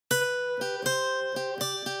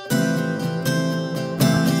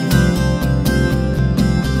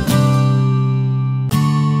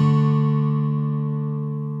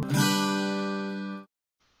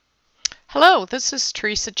Hello, this is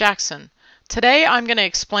Teresa Jackson. Today I'm going to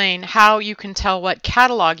explain how you can tell what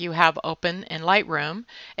catalog you have open in Lightroom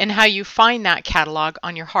and how you find that catalog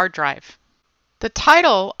on your hard drive. The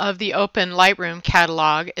title of the open Lightroom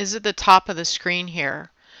catalog is at the top of the screen here.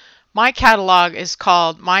 My catalog is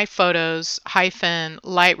called My Photos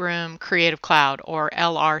Lightroom Creative Cloud, or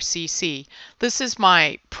LRCC. This is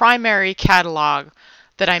my primary catalog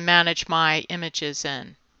that I manage my images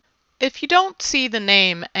in. If you don't see the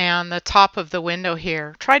name and the top of the window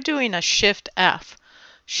here, try doing a Shift F.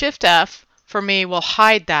 Shift F for me will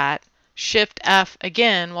hide that. Shift F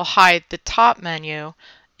again will hide the top menu,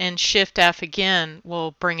 and Shift F again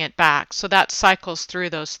will bring it back. So that cycles through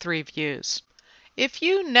those three views. If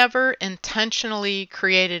you never intentionally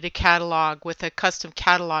created a catalog with a custom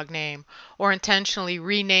catalog name, or intentionally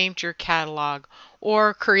renamed your catalog,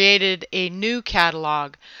 or created a new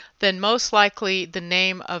catalog, then most likely the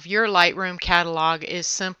name of your Lightroom catalog is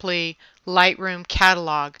simply Lightroom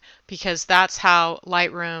Catalog, because that's how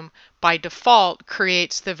Lightroom by default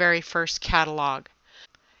creates the very first catalog.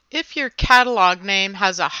 If your catalog name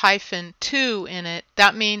has a -2 in it,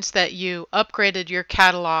 that means that you upgraded your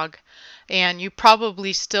catalog and you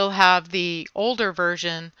probably still have the older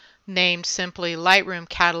version named simply Lightroom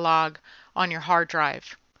Catalog on your hard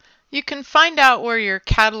drive. You can find out where your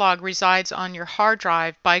catalog resides on your hard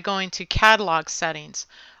drive by going to Catalog Settings.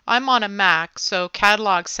 I'm on a Mac, so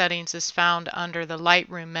Catalog Settings is found under the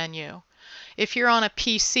Lightroom menu. If you're on a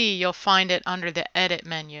PC, you'll find it under the Edit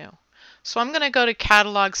menu. So I'm going to go to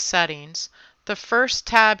Catalog Settings. The first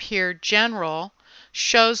tab here, General,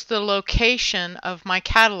 shows the location of my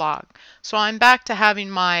catalog. So I'm back to having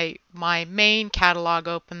my main catalog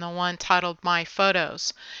open, the one titled My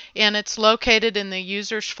Photos. And it's located in the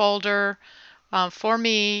Users folder, for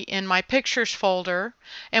me in my Pictures folder.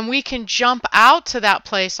 And we can jump out to that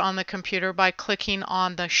place on the computer by clicking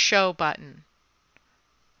on the Show button.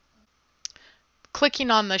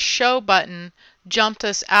 Clicking on the Show button jumped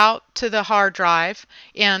us out to the hard drive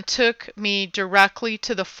and took me directly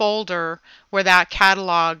to the folder where that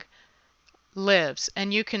catalog lives.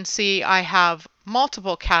 And you can see I have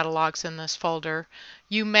multiple catalogs in this folder.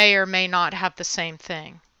 You may or may not have the same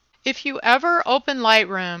thing. If you ever open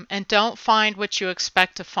Lightroom and don't find what you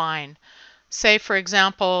expect to find, say for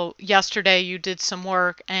example yesterday you did some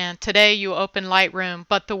work and today you open Lightroom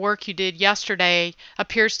but the work you did yesterday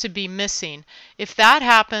appears to be missing. If that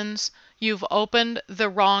happens, you've opened the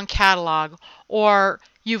wrong catalog, or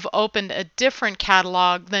you've opened a different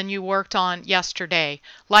catalog than you worked on yesterday.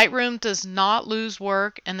 Lightroom does not lose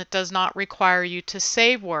work, and it does not require you to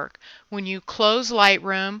save work. When you close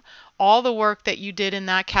Lightroom, all the work that you did in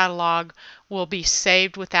that catalog will be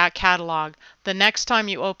saved with that catalog. The next time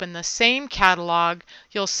you open the same catalog,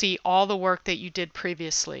 you'll see all the work that you did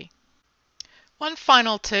previously. One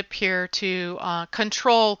final tip here to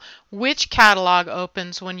control which catalog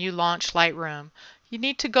opens when you launch Lightroom. You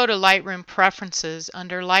need to go to Lightroom Preferences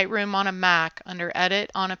under Lightroom on a Mac, under Edit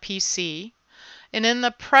on a PC. And in the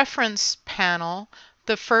Preference panel,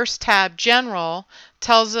 the first tab, General,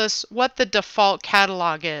 tells us what the default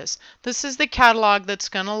catalog is. This is the catalog that's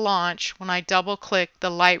going to launch when I double click the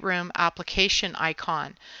Lightroom application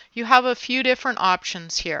icon. You have a few different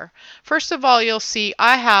options here. First of all, you'll see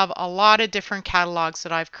I have a lot of different catalogs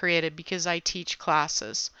that I've created because I teach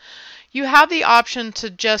classes. You have the option to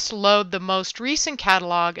just load the most recent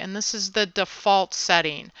catalog, and this is the default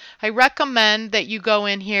setting. I recommend that you go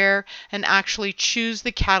in here and actually choose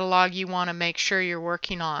the catalog you want to make sure you're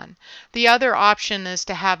working on. The other option is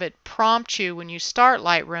to have it prompt you when you start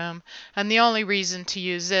Lightroom, and the only reason to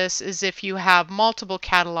use this is if you have multiple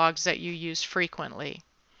catalogs that you use frequently.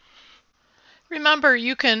 Remember,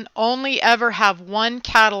 you can only ever have one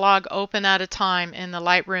catalog open at a time in the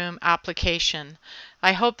Lightroom application.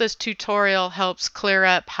 I hope this tutorial helps clear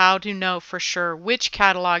up how to know for sure which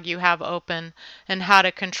catalog you have open and how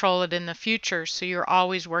to control it in the future so you're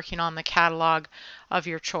always working on the catalog of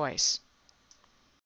your choice.